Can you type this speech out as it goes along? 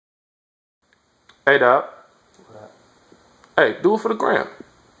Hey, dog. What up? Hey, do it for the gram.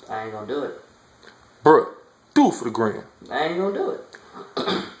 I ain't gonna do it. Bruh, do it for the gram. I ain't gonna do it.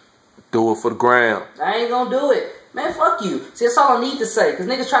 Do it for the gram. I ain't gonna do it. Man, fuck you. See, that's all I need to say. Because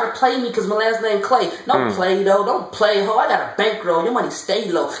niggas try to play me because my last name Clay. Don't play, though. Don't play, ho. I got a bankroll. Your money stay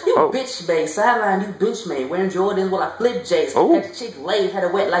low. You bitch made. Sideline, you bitch made. Wearing Jordans while I flip J's. Had the chick laid. Had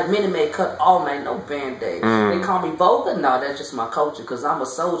it wet like Minute Maid. Cut all night. No Band-Aid. They call me vulgar? No, that's just my culture. Because I'm a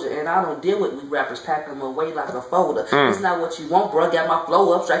soldier. And I don't deal with we rappers packing them away like a folder. It's not what you want, bro. Got my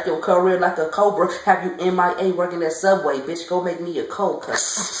flow up. Strike your career like a cobra. Have you MIA working that Subway. Bitch, go make me a cold cut.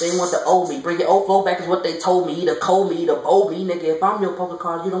 They want to owe me. Bring your old flow back is what they told me. Either cold me, either bold me, nigga. If I'm your poker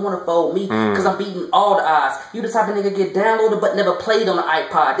card, you don't want to fold me, cause I'm beating all the odds. You the type of nigga get downloaded but never played on the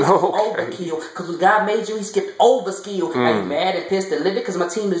iPod. This is overkill, cause when God made you, he skipped over skill. Now you mad and pissed and livid cause my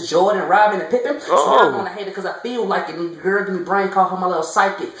team is Jordan, Robin, and Pippen. So I'm gonna hate it cause I feel like it. And girl, give me brain, call her my little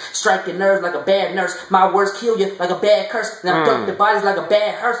psychic. Strike your nerves like a bad nurse. My words kill you like a bad curse. Now duck your bodies like a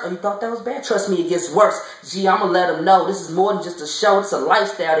bad hearse. Oh, you thought that was bad? Trust me, it gets worse. Gee, I'ma let them know this is more than just a show. It's a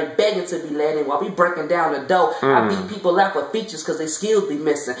lifestyle. They begging to be led in while we breaking down the dough. I beat people out for features because their skills be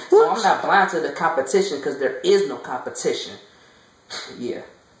missing. So I'm not blind to the competition because there is no competition. Yeah.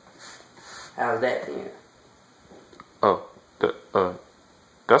 How's that then? Oh,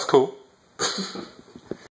 that's cool.